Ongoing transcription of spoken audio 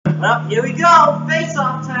Well, here we go.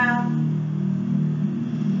 Face-off time.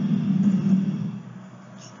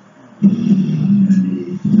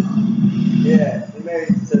 Yeah, he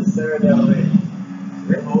married to Sarah Del Rey.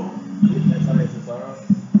 Who? That's how it's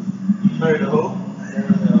Cesaro. Married to who?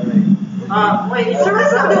 Sarah Del Rey. Wait, is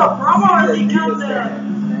Sarah gonna do a promo or is he come to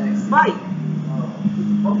fight?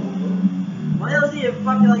 Why does he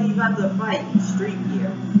fucking like he's about to fight in street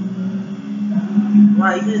gear?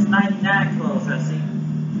 Well, he's in his 99 clothes, I see.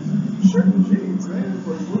 Shirt and jeans, man.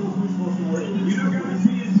 What are we supposed to wear? You don't get to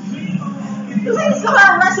see his feet. He's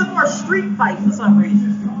somehow wrestling for a street fight for some reason.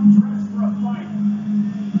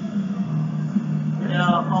 You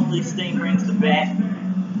know, hopefully Sting brings the bat.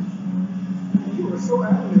 You were so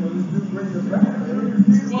adamant when this dude brings the bat, man.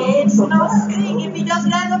 It's no Sting if he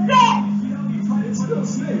doesn't have the bat. It's still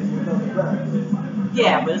Sting without the bat.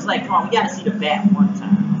 Yeah, but it's like, come on, we gotta see the bat one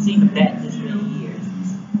time. I've seen the bat this many years.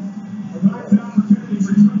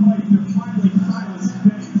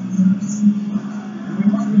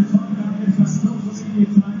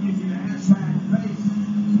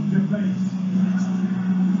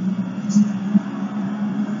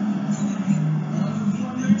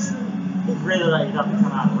 It's really like he's up to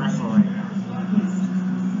come out and wrestle right now.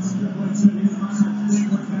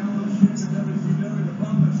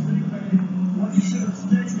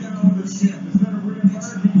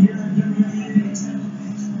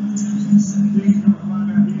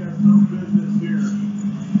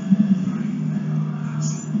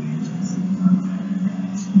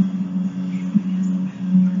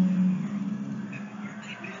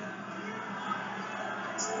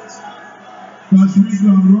 Last week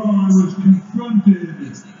on Raw, I was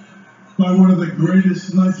confronted by one of the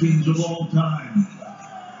greatest legends of all time.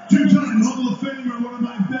 Two-time Hall of Famer, one of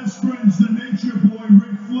my best friends, the Nature Boy,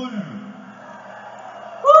 Ric Flair.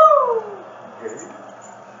 Woo!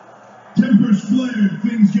 Tempers flared,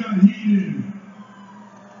 things got heated.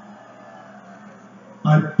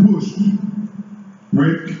 I pushed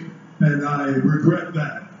Rick, and I regret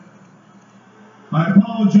that. I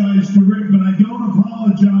apologize to Rick, but I don't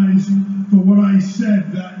apologize for what I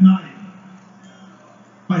said that night.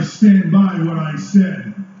 I stand by what I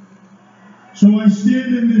said. So I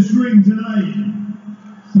stand in this ring tonight,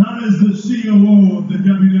 not as the COO of the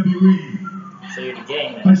WWE. So you're the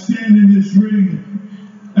game. I stand in this ring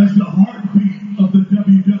as the heartbeat of the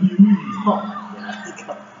WWE. Oh,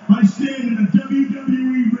 I stand in a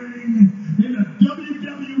WWE ring, in a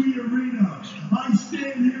WWE arena. I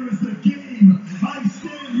stand here as the game. I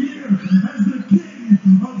stand here as the King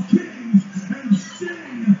of Kings and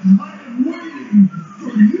Sting. I am waiting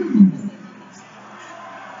for you.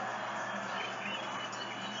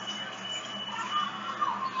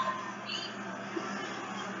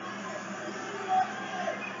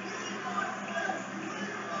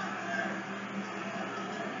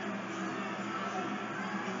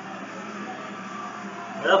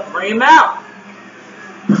 Well, bring him out.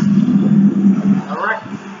 All right.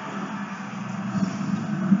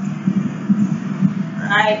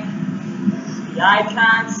 Right. The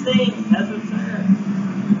icon Sting. That's what's there.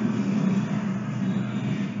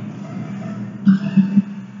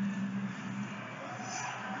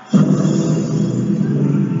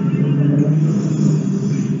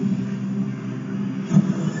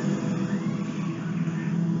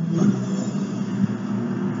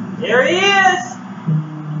 There he is.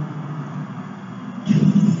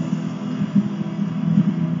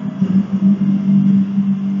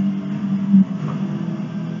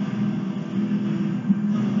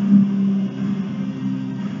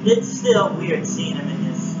 It's still weird seeing him in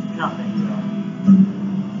his company, though.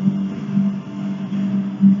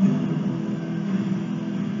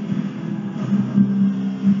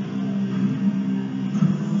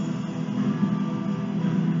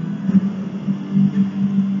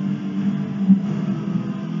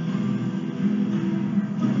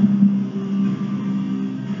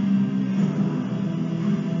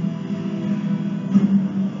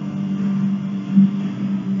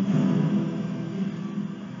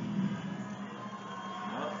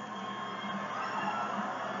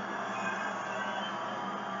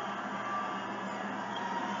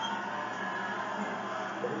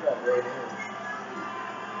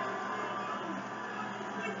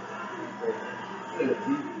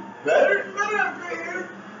 Better have great hair.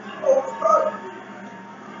 Oh, fuck.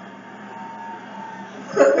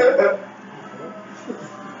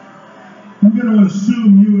 I'm going to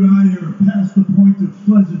assume you and I are past the point of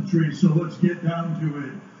pleasantry, so let's get down to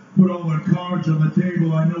it. Put all the cards on the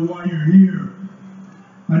table. I know why you're here.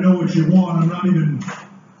 I know what you want. I'm not even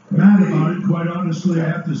mad about it. Quite honestly, I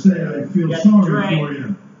have to say I feel sorry for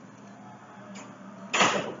you.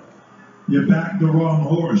 you backed the wrong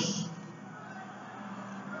horse.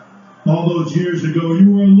 All those years ago,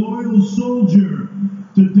 you were a loyal soldier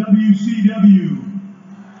to WCW.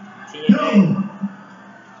 Hell,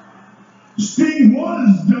 Sting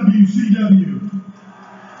was WCW.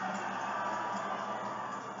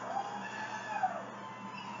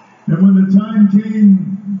 And when the time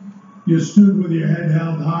came, you stood with your head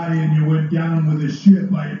held high and you went down with a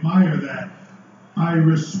ship. I admire that. I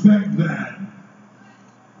respect that.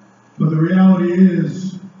 But the reality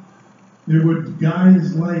is, it was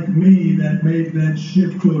guys like me that made that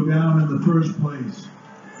ship go down in the first place.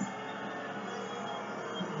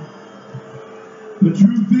 The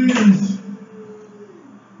truth is,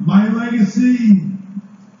 my legacy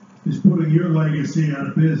is putting your legacy out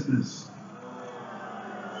of business.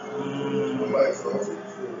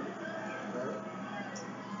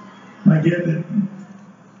 I get it.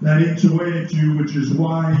 That eats away at you, which is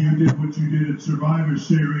why you did what you did at Survivor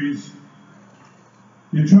Series.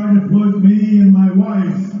 You tried to put me and my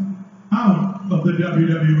wife out of the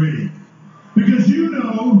WWE. Because you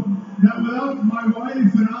know that without my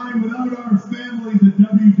wife and I, without our family, the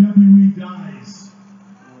WWE dies.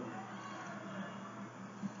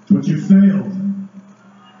 But you failed.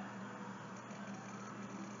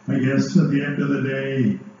 I guess at the end of the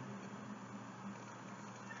day,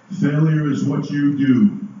 failure is what you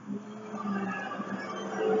do.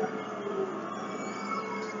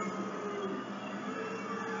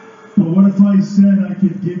 But what if I said I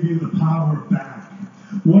could give you the power back?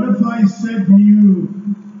 What if I said to you,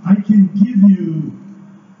 I can give you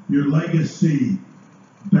your legacy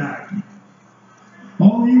back?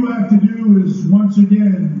 All you have to do is, once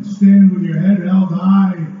again, stand with your head held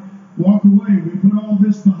high, walk away. We put all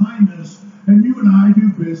this behind us, and you and I do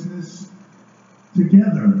business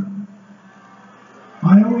together.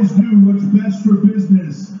 I always do what's best for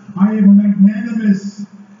business. I am magnanimous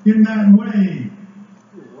in that way.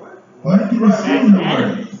 What? I can assure you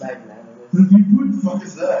that if you put Fuck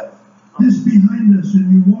is that? this behind us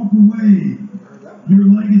and you walk away, your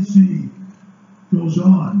legacy goes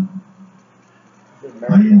on.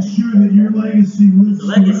 I ensure that your legacy lives The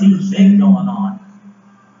legacy's big going on.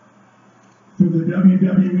 through the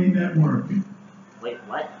WWE Network, Wait,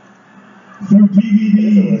 what? through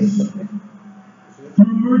DVDs, through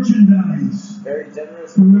merchandise, Very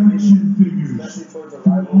generous. through action figures, Especially towards a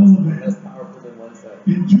through rival all of that's it. powerful than one side.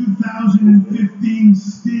 In 2015,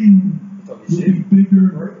 Sting will be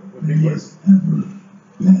bigger than he has ever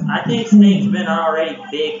been. I think before. Sting's been already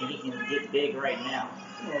big, and he can get big right now.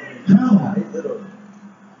 Hell, Hey, little.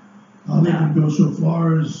 I'll even go so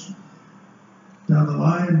far as down the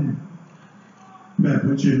line, man,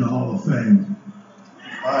 put you in the Hall of Fame.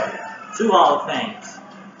 Alright. 2 Hall of Fames.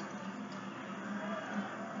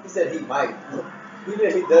 He said he might. Even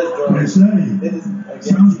if he does What I join, say, it is again.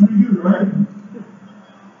 sounds pretty good, right?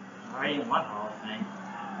 Already in 1 Hall of Fame.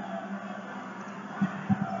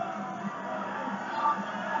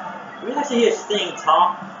 We like to hear Sting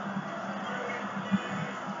talk.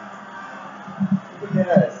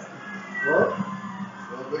 Yes. What?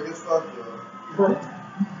 So big as fuck, yo.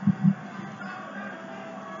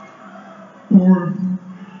 Or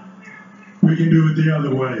we can do it the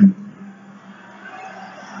other way.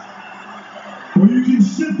 Or you can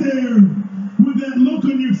sit there with that look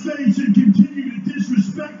on your face and continue to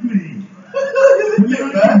disrespect me. And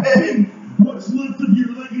then I can take what's left of your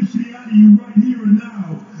legacy out of you right here and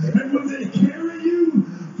now. And when they carry you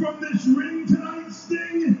from this ring tonight,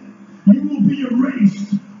 Sting, you will be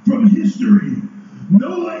erased from history. No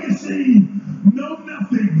legacy, no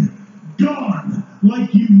nothing. Gone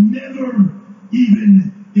like you never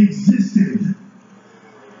even existed.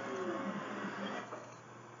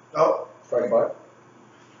 Oh. Strike five.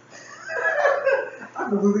 I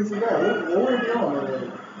completely forgot. Where are we going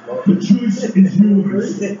already? The choice is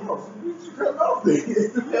yours. You should cut off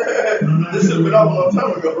this. And I'm not This should have been gonna off a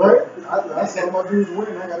long time ago, right? I saw my dudes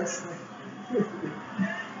win. I gotta say.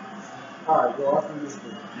 All right, go after this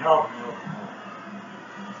thing. No.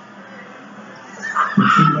 But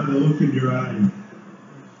see by the look in your eye,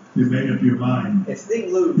 you made up your mind. If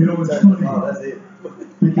Sting lose, You know, it's that's funny. oh, that's it.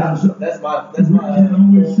 Because That's my Rick had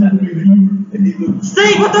always said to me that you if he loses.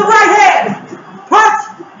 Sting with the right hand! Punch!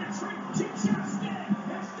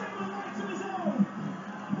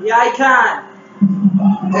 The icon!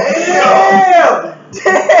 Damn! Get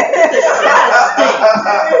the shot at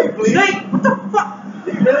Sting! Sting! Sting, what the fuck?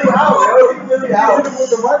 He's really out, yo. He's really out. With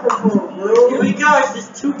the microphone, bro. Here we go, it's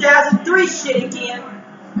this 2003 shit again.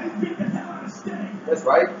 That's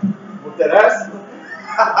right. Whoop that ass.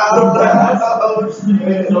 Oh,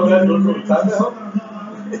 shit. So that's those little timeout.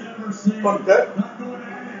 Fuck that.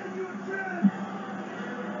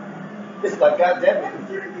 It's like, goddamn it.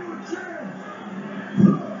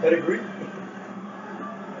 Pedigree.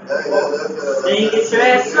 Sting, get your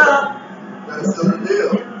ass up. That's still the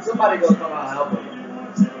deal. Somebody gonna come out and help him.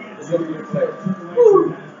 It's gonna be your player.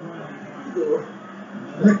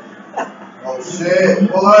 Oh shit.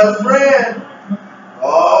 Pull out his friend.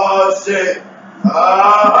 Oh shit.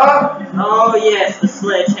 Oh yes, the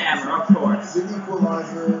sledgehammer, of course. The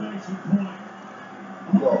equalizer.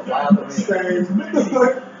 Go fly out the ring. Stain.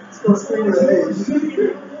 It's gonna sting with an H.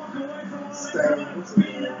 Stain. What's it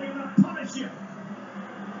called?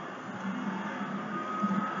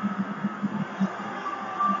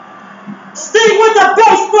 Sting with the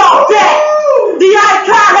baseball bat! The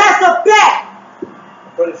icon has the bat!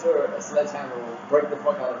 I'm pretty sure a sledgehammer will break the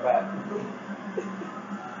fuck out of bat.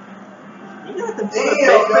 You got the Damn,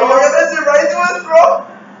 yo, look at that shit right to his throat.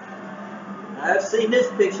 I've seen this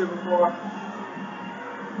picture before.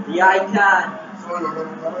 The icon. What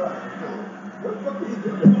the fuck did he do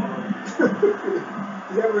that?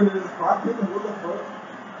 He had it in his pocket? What the fuck?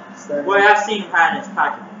 Stain. Well, I've seen him hide in his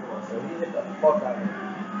pocket before. So he hit the fuck out of him.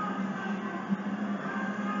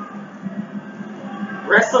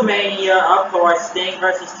 WrestleMania, of course, Sting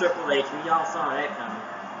versus Triple H. We all saw that coming.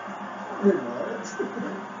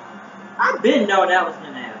 I've been knowing that was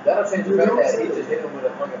gonna happen. That'll change the fact that he just hit him with a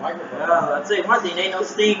fucking microphone. Well, I'll tell you one thing, ain't no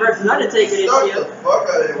Sting versus Undertaker this Stuck year. the fuck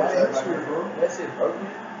out of him with That that shit microphone. That shit broke me.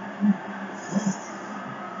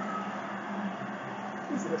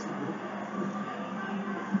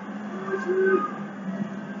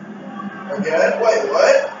 Again? Wait,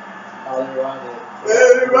 what? Oh, you're on it.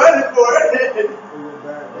 Man, we running for it.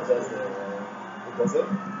 What does it? What does it?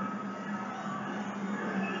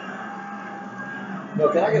 No,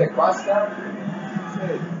 can I get a cross count?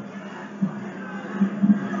 Shit.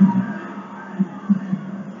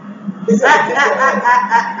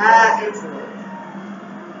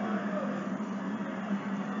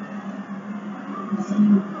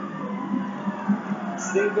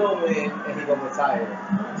 Sting gonna win and he gonna retire.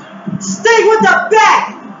 Sting with the bat!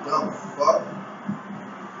 Dumb fuck.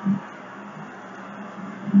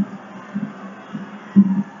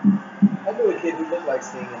 I knew a kid who looked like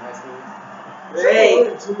Sting in high school. Hey. He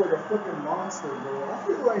looks like a fucking monster, bro. I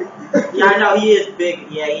feel like. Yeah, I know, he is big.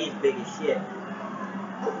 Yeah, he is big as shit. I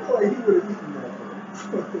feel like he would have eaten that,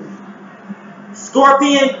 bro.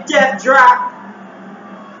 Scorpion death drop.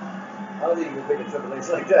 I don't think you can pick a Triple H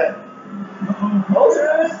like that. Oh,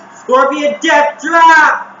 shit. Scorpion death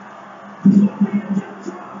drop.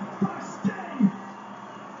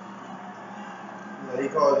 Yeah, he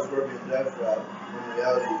called it Scorpion Death Drop. In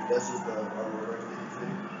reality, that's just the reverse DDT.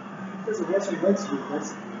 It's a Russian Mexican,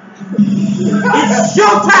 basically. It's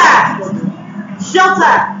showtime.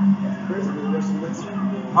 Showtime. Basically, Russian Mexican.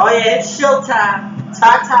 Oh yeah, it's showtime.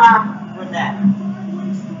 Ta-ta for that.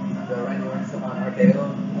 The Randy Orton stuff on RKO.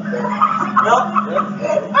 Nope.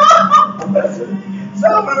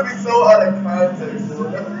 That would be so out of context, though.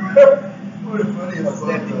 What a funny as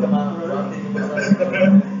fuck,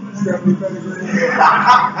 Stephanie Pettigrew.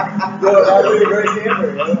 Yo, I'll do the great camper,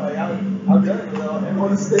 yo. Like, I'm done, you know. On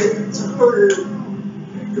the stage,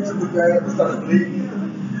 gets in the bag, starts bleeding.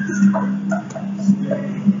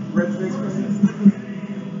 Red face,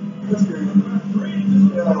 that's crazy.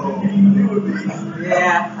 Yo, he would be.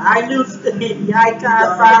 Yeah, I knew Sting. The icon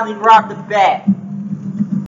finally rocked the bat.